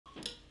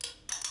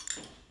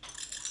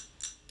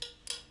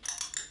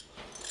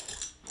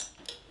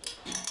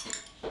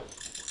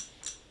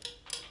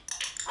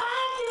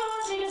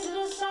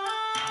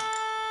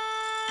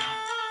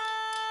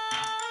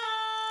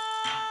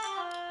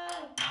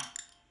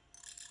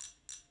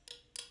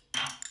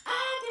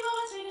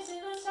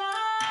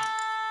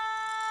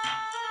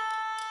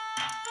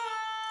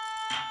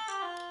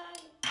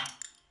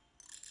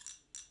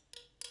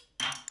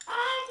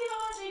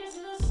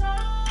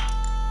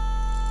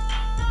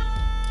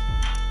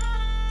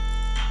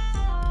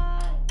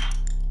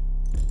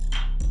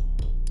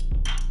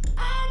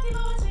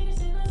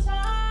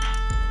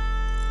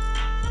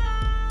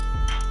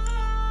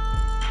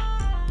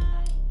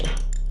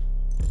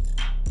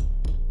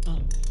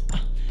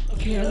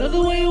Okay, I love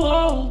the way you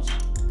walk.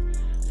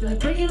 Feel like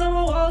breaking all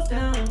my walls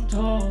down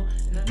tall.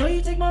 And I know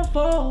you take my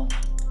fault,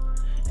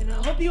 and I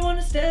hope you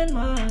understand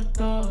my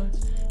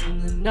thoughts.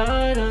 In the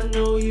night I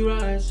know you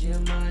rise. Yeah,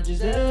 my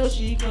Giselle,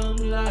 she come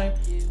to life.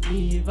 Give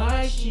me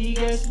advice, she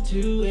gets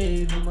into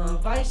it. With my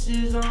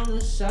vices on the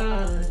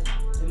side.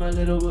 And my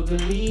little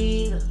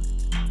Galina,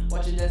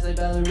 watching dance like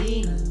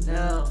ballerina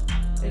now.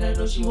 And I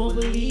know she won't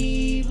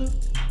believe it.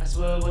 I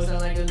swear it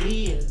sound like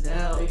Galina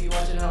now. Baby,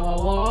 watching how I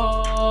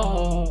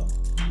walk.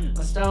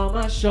 My style,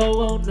 my show,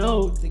 oh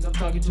no. Think I'm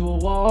talking to a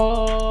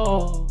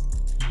wall.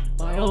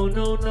 My oh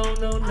no, no,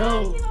 no,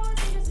 no.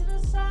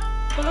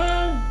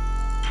 Fun,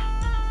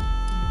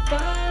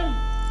 fun,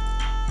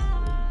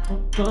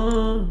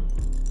 fun.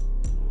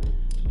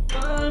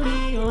 Find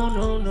me, oh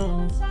no,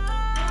 no.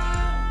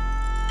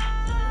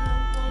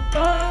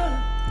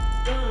 Fun,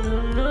 dun,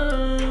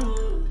 dun,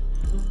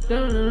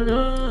 dun,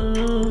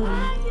 dun. I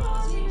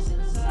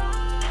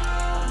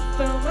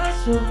found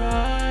myself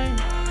right.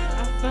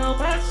 I found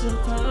myself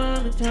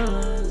time and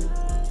time.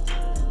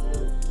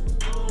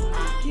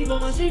 Keep all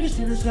my secrets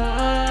in the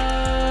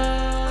side.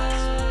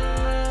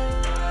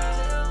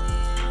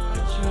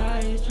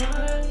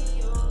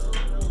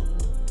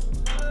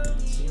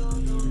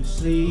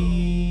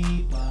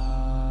 Sleep, I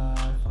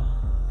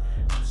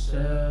find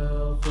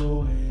myself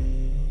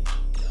awake,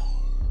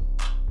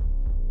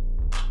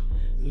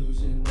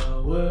 losing my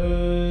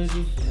words.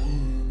 You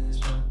finish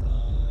my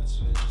thoughts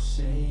with the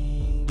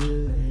same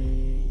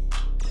delay,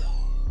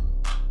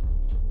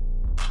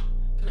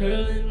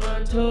 curling my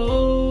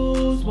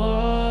toes,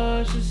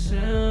 watch the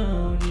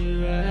sound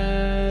here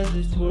as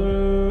it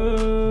twirls.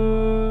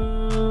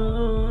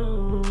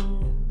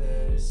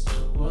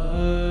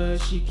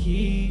 She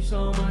keeps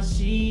all my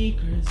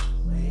secrets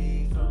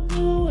away from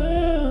the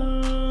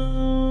world.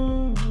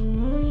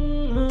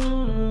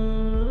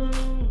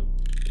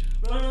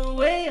 Run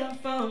away, I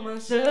found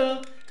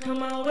myself. Come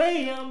my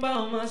way, I'm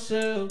by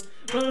myself.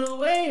 Run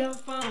away, I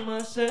found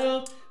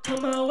myself.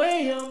 Come my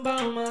way, I'm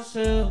by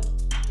myself.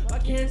 Why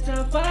can't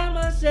I find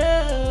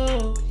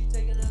myself? Would you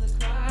take another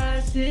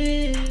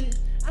crisis?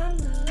 I'm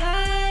not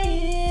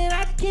lying,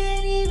 I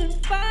can't even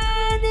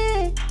find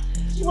it.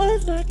 She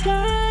was my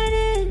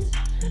guidance.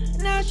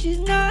 Now she's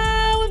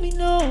not with me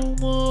no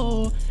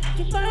more.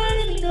 She's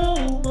finding me no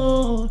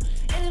more.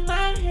 And in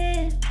my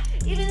head,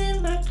 even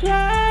in my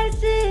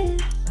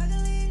crisis,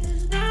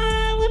 Galina's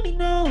not with me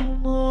no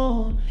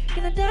more.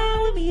 Can I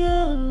die with me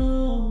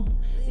alone?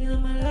 You know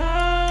my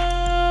life.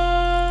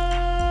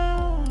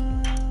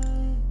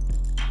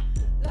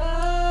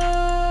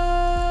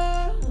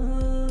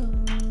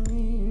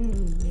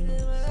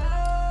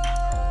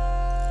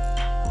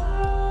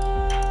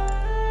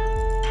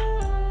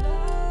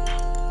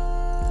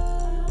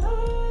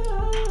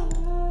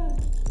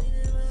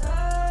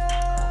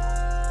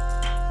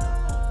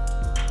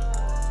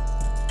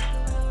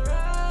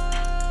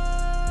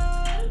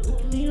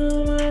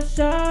 On my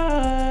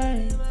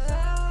side.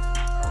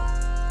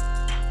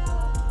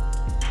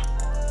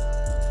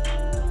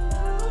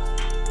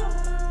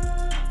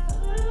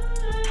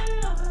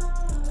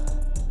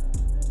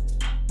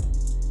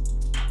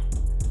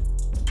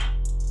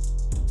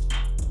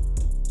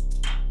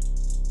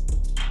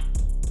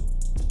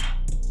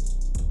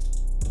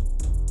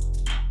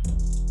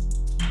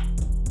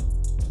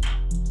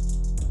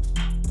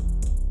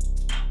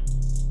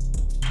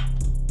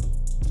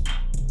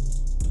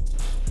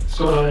 What's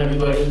going on,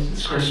 everybody?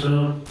 It's Chris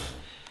Moon.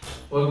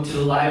 Welcome to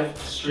the live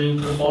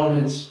stream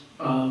performance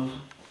of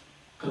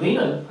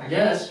Galina, I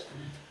guess.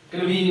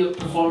 Gonna be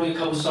performing a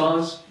couple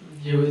songs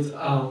here with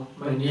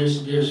my nearest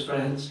and dearest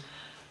friends.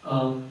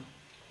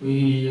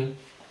 We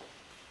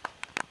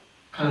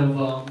kind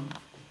of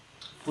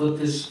flipped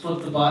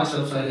the box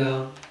upside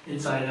down,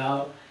 inside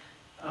out.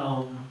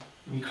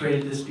 We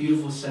created this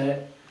beautiful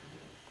set,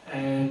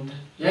 and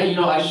yeah, you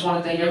know, I just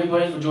want to thank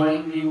everybody for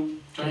joining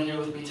here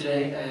with me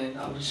today. And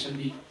I'm just gonna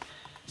be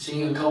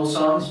singing a couple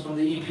songs from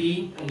the EP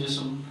and just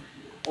some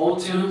old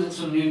tunes and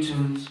some new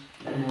tunes.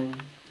 And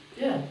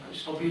yeah, I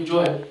just hope you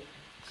enjoy it.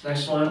 This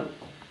next one,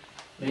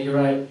 Make It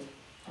Right.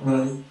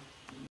 Run.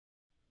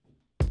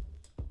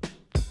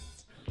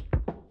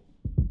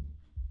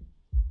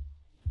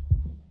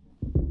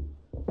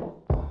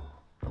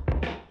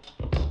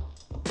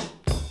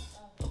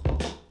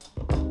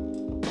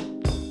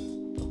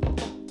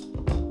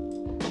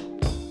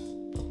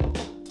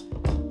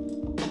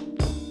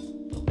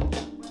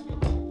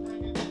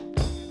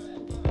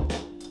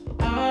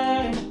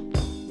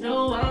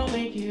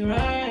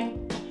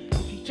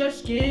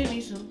 Just give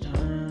me some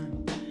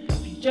time.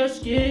 If you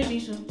just give me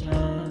some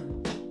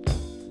time.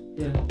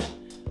 Yeah.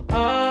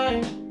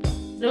 I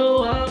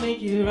know I'll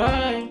make it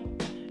right.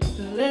 If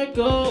I let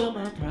go of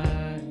my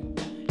pride.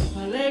 If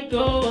I let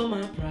go of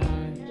my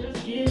pride.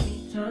 Just give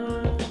me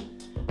time.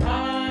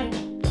 I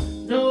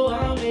know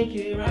I'll make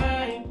it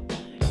right.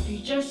 If you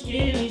just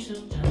give me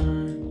some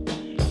time.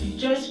 If you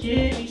just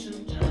give me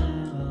some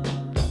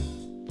time.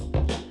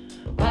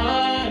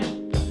 I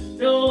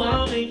know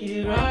I'll make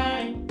it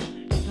right.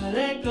 If I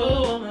let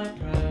go of my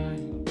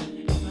pride,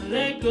 if I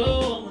let go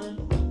of my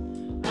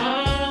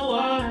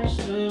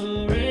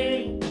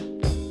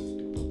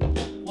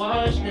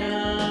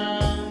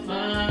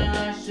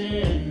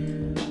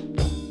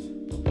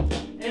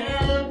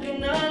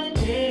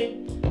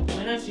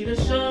see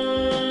the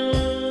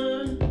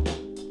sun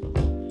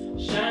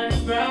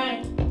shining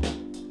bright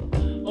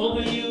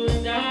over you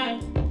and I.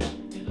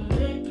 If I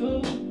let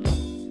go,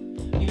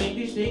 you make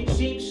these things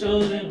seem so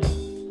little.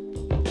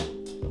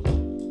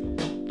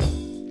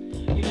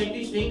 You make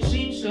these things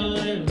seem so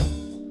little.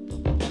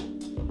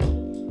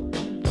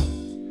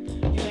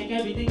 You make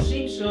everything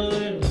seem so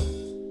little.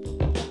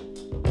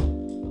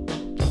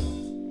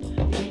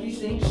 You make these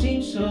things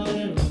seem so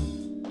little.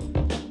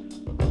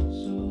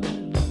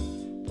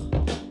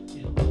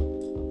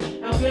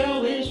 How could I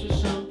wish for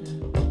something?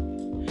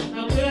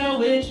 How could I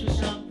wish for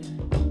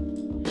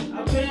something?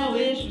 How could I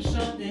wish for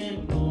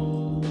something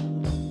more?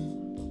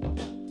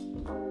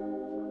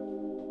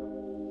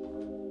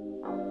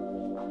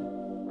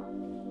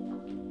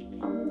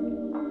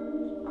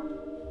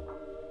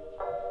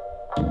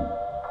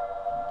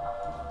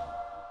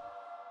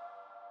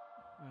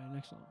 Alright,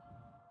 next song.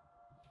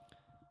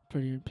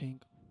 Pretty in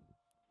Pink.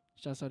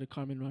 Shouts out to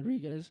Carmen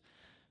Rodriguez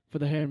for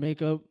the hair and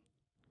makeup.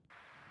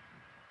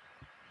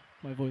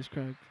 My voice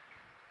cracked.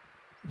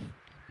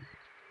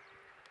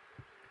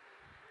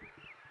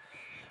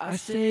 I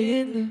stay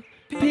in the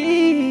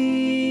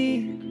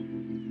peak,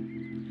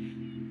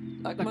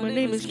 like my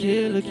name is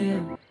Killer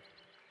Kim.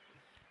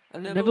 I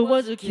never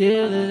was a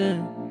killer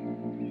then.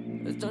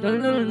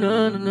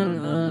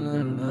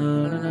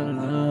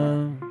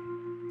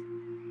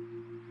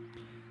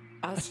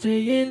 I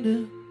stay in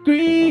the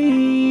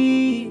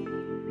green.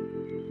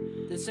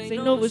 This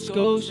ain't Nova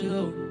Scotia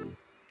though.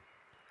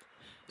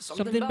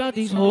 Something about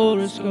these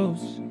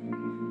horoscopes.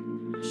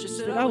 She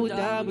said I would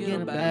die, but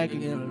get back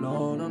again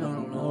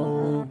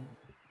alone.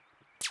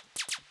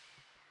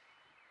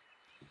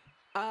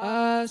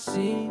 I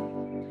see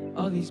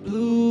all these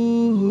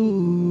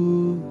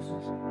blues.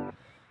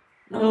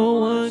 No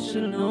one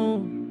should have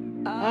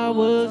known I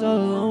was all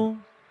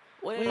alone.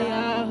 Way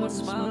out with a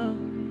smile,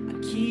 I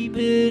keep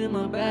it in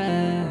my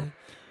bag.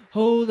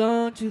 Hold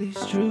on to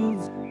these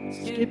truths,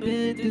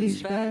 skipping through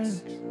these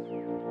facts.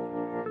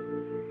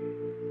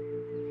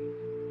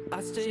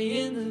 I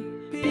stay in the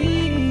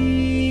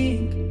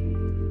peak.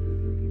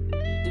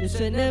 This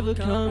ain't never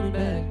coming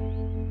back.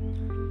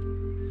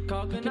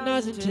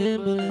 Coconuts and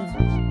Timberlands,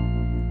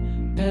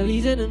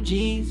 Pellies and them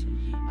jeans.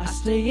 I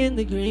stay in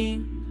the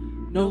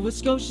green. Nova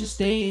Scotia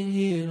staying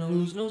here. Don't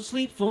lose no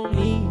sleep for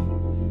me.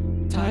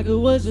 Tiger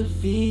was a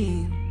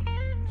fiend.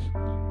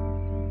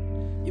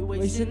 You're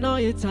wasting all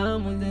your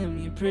time with them.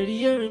 You're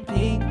prettier in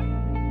pink.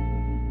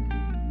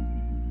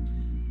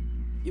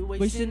 You're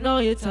wasting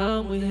all your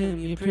time with him.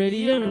 You're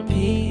prettier in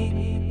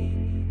pink.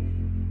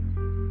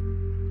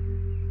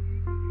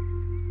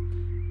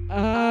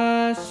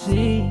 I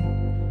see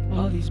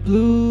all these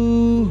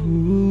blues.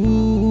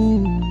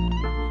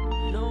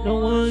 No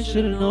one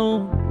should have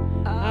known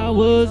I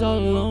was all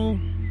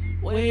alone.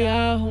 Way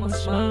out on my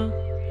smile,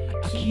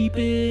 I keep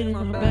it in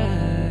my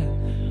bag.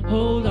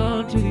 Hold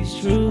on to these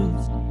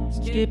truths,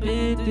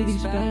 skipping through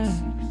these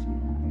facts.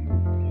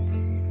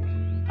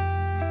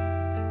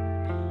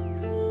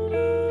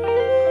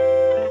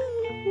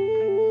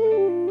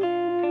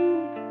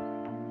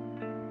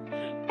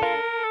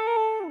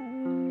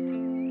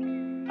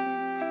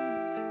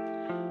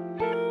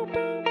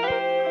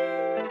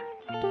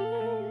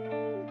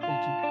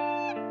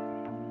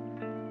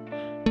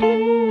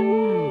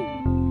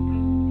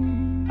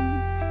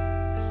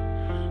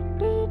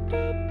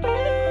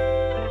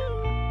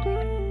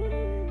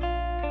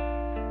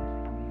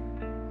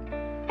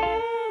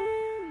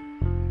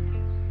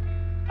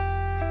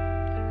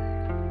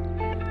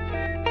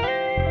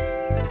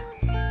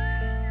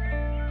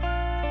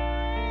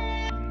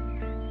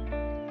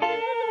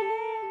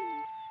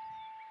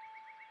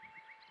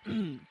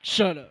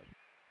 Shut up.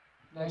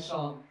 Next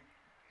song,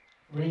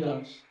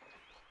 Redux,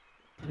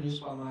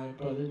 produced by my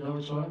brother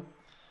Noah Troy.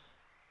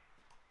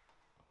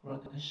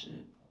 Rocking this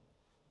shit.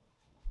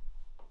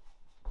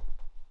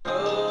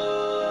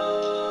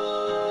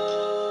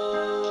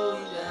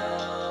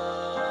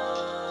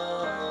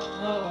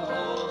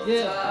 Oh, yeah,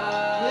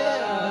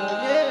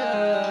 yeah, yeah.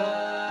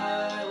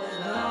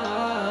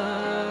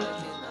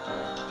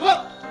 Ho,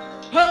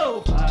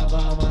 ho. Fly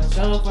by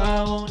myself, I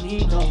won't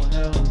need no one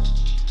else.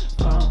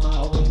 Found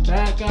my way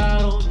back, I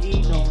don't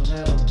need no one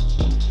else.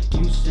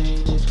 You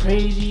saying it's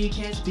crazy, you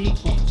can't speak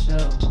for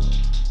myself.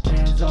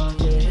 Hands on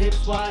your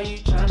hips, why you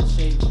trying to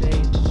save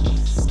face?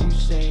 You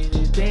saying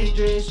it's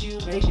dangerous, you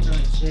making a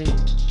mistake.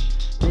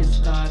 It's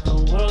not the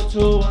world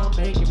tour, I'm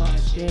making my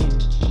escape.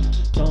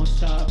 Don't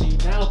stop me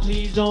now,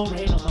 please don't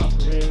rain on my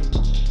parade.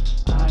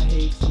 I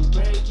hate to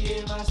break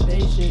it, my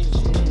spaceship is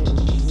hit.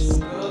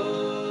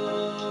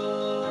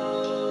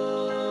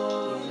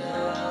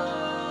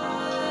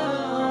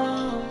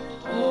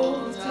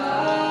 Hold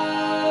tight.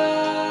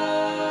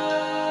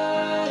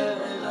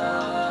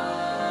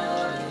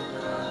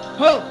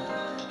 Ho,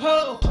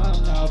 ho, I'm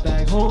now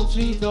back home,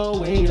 please don't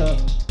wait up.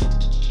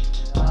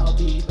 I'll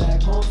be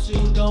back home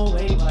soon, don't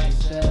wait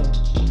myself.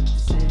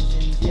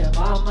 Decisions, yeah,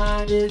 my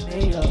mind is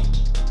made up.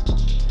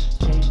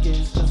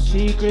 Taking some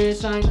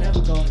secrets I ain't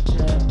never gonna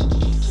tell.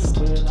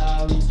 Will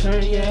I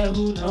return? Yeah,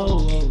 who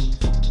knows?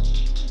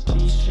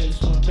 These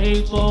trips were I'm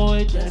made for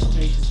it,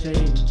 destination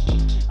safe.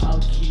 I'll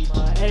keep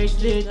my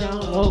exit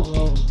down low.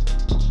 I'll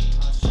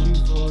shoot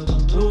for the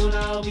moon,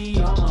 I'll be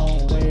on my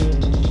own way.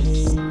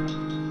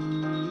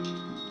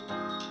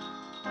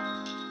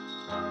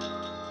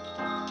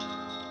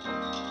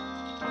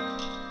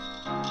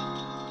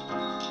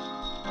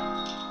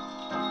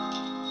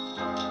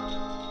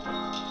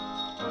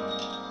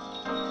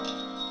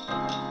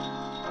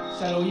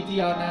 Shadow EP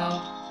out now.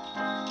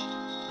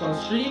 Go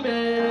stream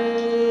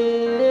it.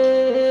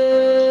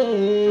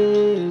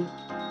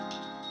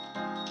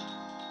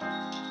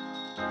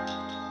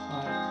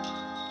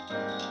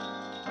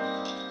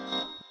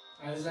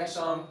 Alright, this next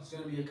song is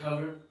gonna be a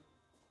cover.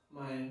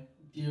 My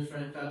dear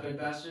friend Fatback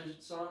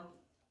Bastard song.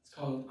 It's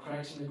called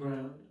Cracks in the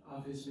Ground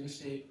off his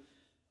mixtape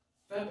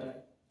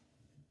Fatback.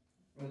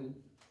 Running.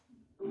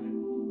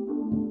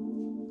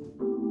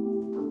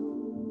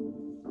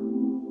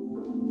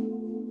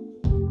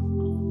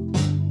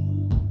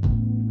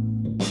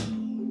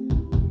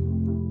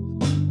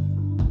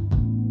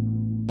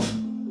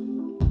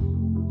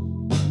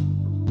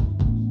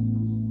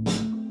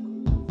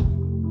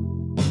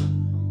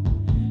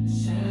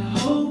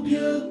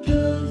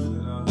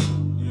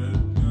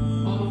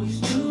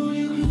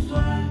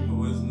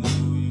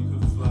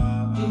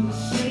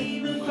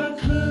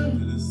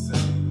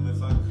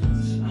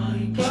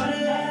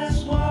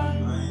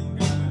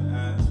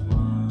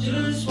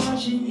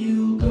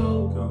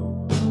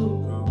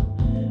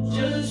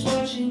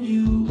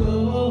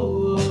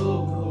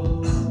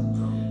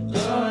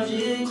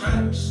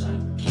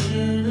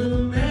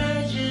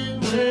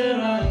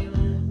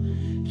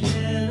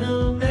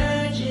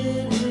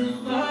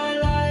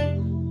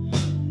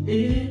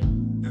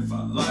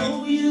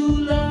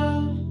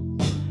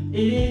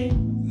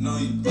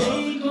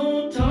 They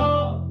gon'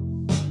 talk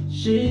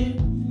shit,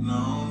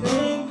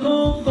 they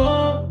gon'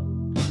 fuck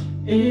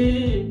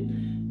it.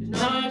 It's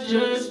not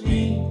just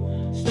me,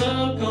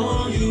 stuck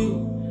on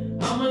you.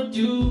 I'ma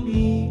do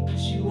me,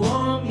 cause you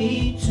want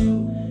me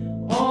to.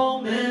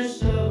 All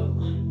messed up,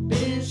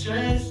 been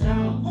stressed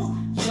out.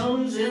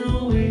 Something's in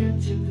the way, I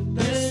took the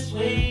best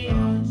way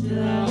out.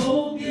 Till I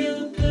hope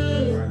you're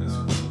good.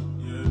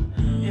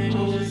 And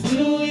always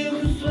knew you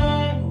could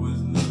fly.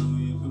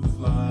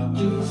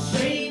 Do the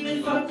same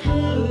if I could.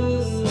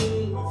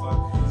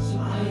 So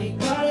I ain't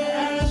gotta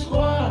ask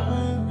why.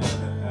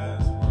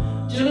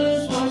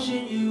 Just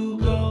watching you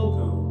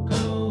go,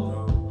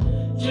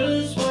 go.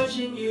 Just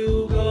watching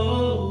you go.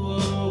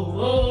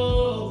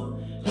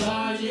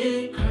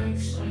 Logic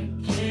cracks, I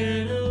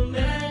can't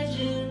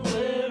imagine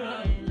where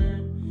I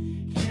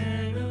land.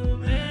 Can't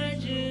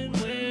imagine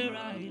where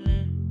I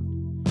land.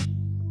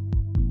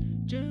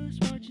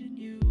 Just watching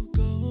you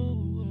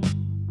go.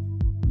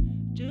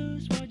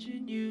 Just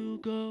watching you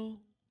go,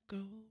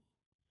 go.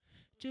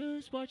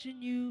 Just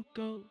watching you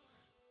go,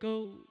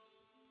 go.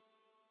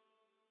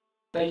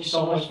 Thank you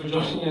so much for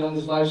joining in on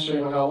this live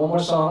stream. I got one more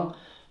song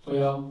for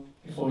y'all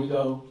before we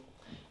go.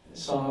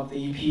 This song off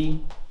the EP.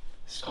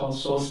 It's called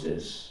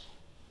Solstice.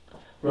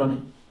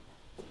 Running.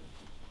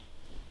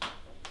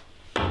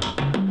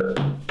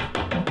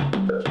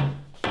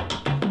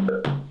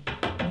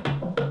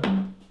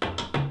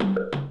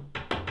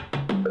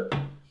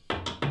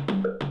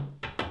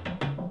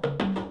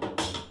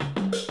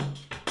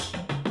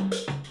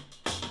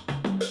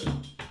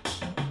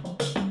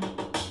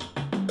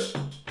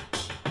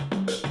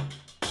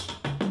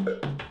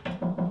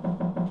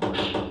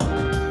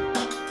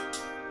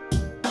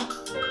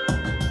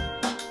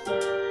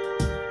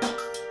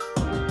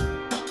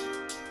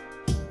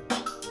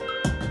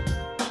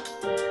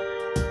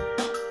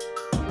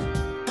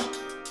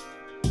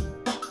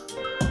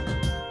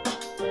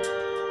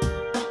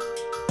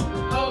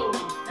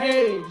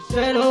 Hey,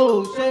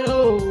 settle.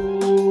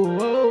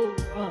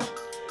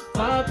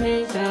 5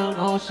 paints down,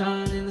 all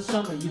shine in the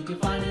summer. You can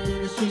find it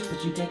in the streets,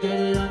 but you can't get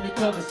it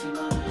undercover. See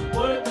my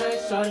work night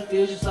starting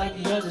feel just like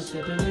the others.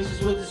 Slipping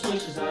mixes with the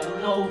switches, I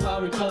don't know if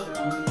I'll recover.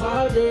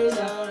 5 days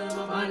out and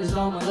my mind is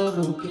on my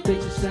lover. Who can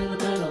picture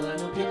sentimental, and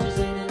no pictures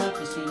ain't enough.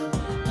 You see them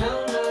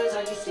count eyes,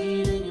 I can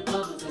see it in your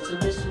bubble. It's a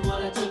missing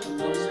what I took from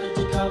those meant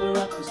to cover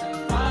up. I'm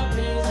saying 5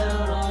 days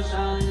out, all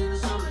shine in the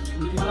summer.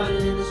 You can find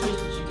it in the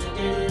streets, but you can't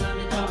get it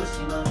undercover.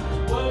 See my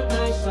work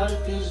night starting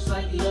feel just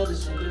like the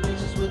others. Slipping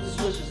mixes with the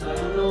switches, I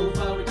don't know if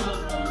I'll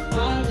recover.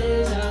 5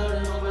 days out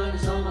and my mind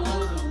is on my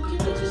lover. Who can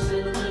picture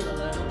sentimental,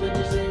 and no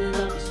pictures ain't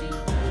enough. You see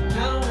them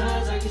count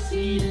eyes, I can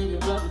see it in your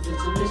bubble. It's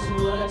a missing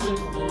what I took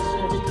from those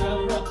meant to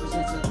cover up. Cause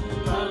it's a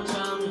prime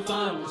time to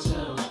find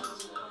myself.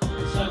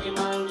 Stuck in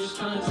mind, just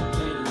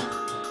contemplating.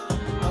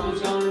 I was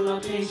gone in my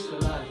pace for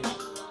life.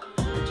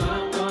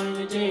 Time gone in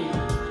a day.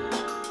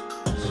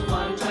 So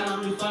find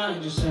time to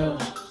find yourself.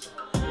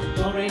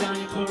 Don't rain on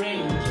your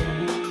parade,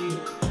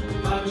 okay?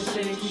 My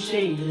mistakes, you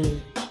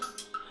shaded.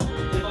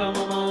 If I'm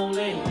on my own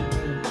lane,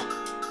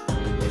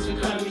 it's a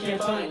crime you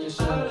can't find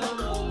yourself. I don't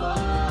know why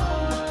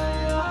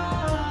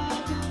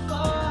I can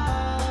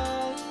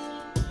find.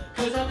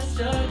 Cause I've been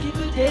stuck here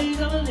for days,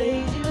 I'm a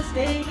lazy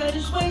mistake. I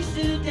just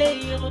wasted a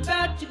day, I'm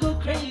about to go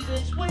crazy.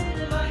 It's wind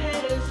in my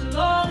head, it's a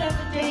long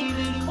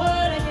affidavit. What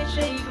I can't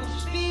shake, I'm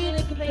just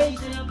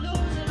chasing. I'm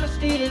losing my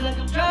steer like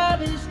I'm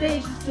driving the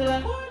stations till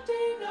I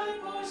 14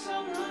 night boy,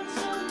 summer on the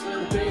sun to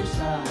the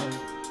graveside.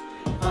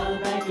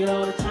 Finally back at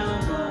all the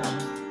time gone.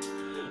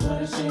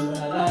 What I say, what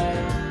I like.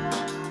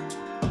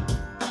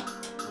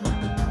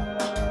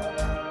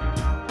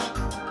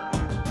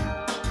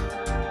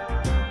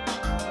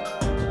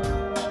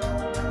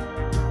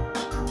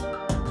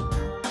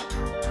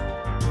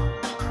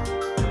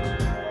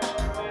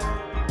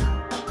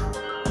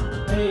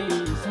 Hey,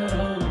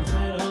 settle.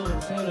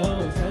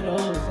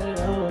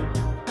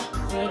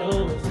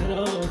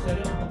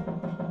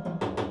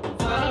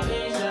 5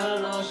 days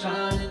down, all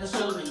shine in the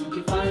summer. You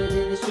can find it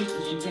in the streets,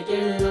 but you can't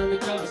get it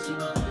undercover. See,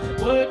 my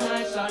work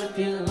night started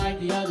feeling like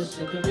the others.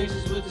 Sipping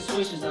mixes with the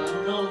swishes. I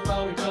don't know if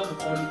I'll recover.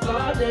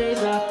 45 days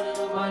out, and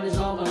my mind is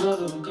on my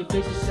lover. Who can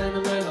fix it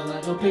sentimental?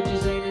 Like no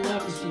pictures ain't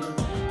enough to see them.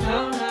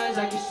 Down eyes,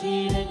 I can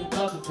see it in your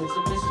puppet fits.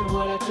 I'm missing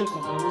what I took.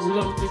 I'm always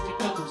low, Mr.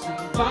 Cup. I'm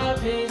saying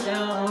 5 days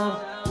down.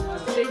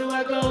 Say do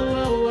I go,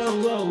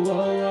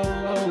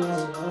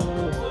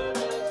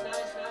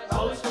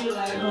 always feel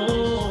like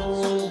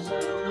home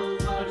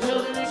until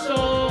the next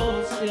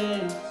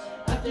solstice.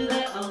 After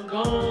that I'm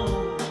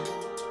gone.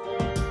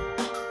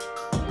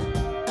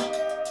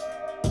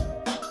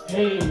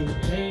 Hey.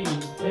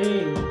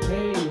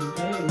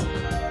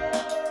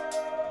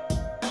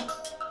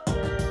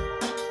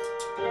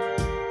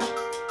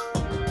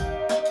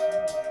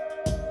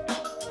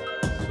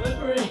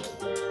 Slippery.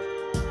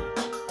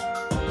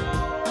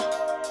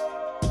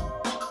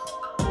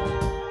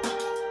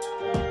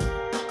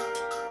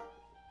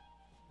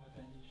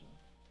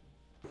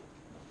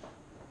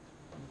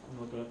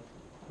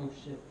 Oh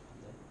shit.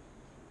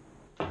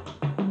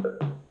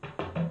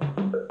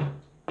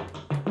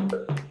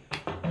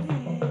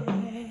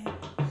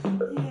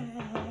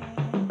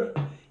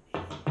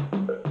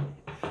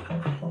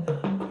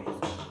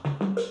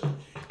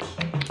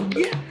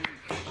 Yeah.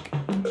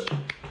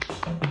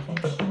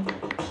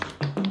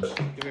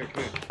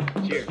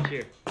 Come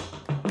here.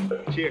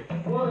 Cheer.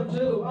 1,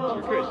 2,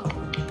 Chris.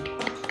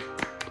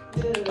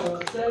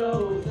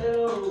 Settle.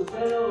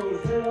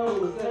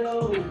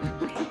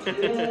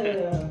 Yeah.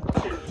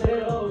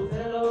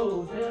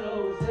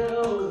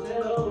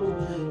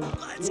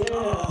 Let's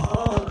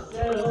go.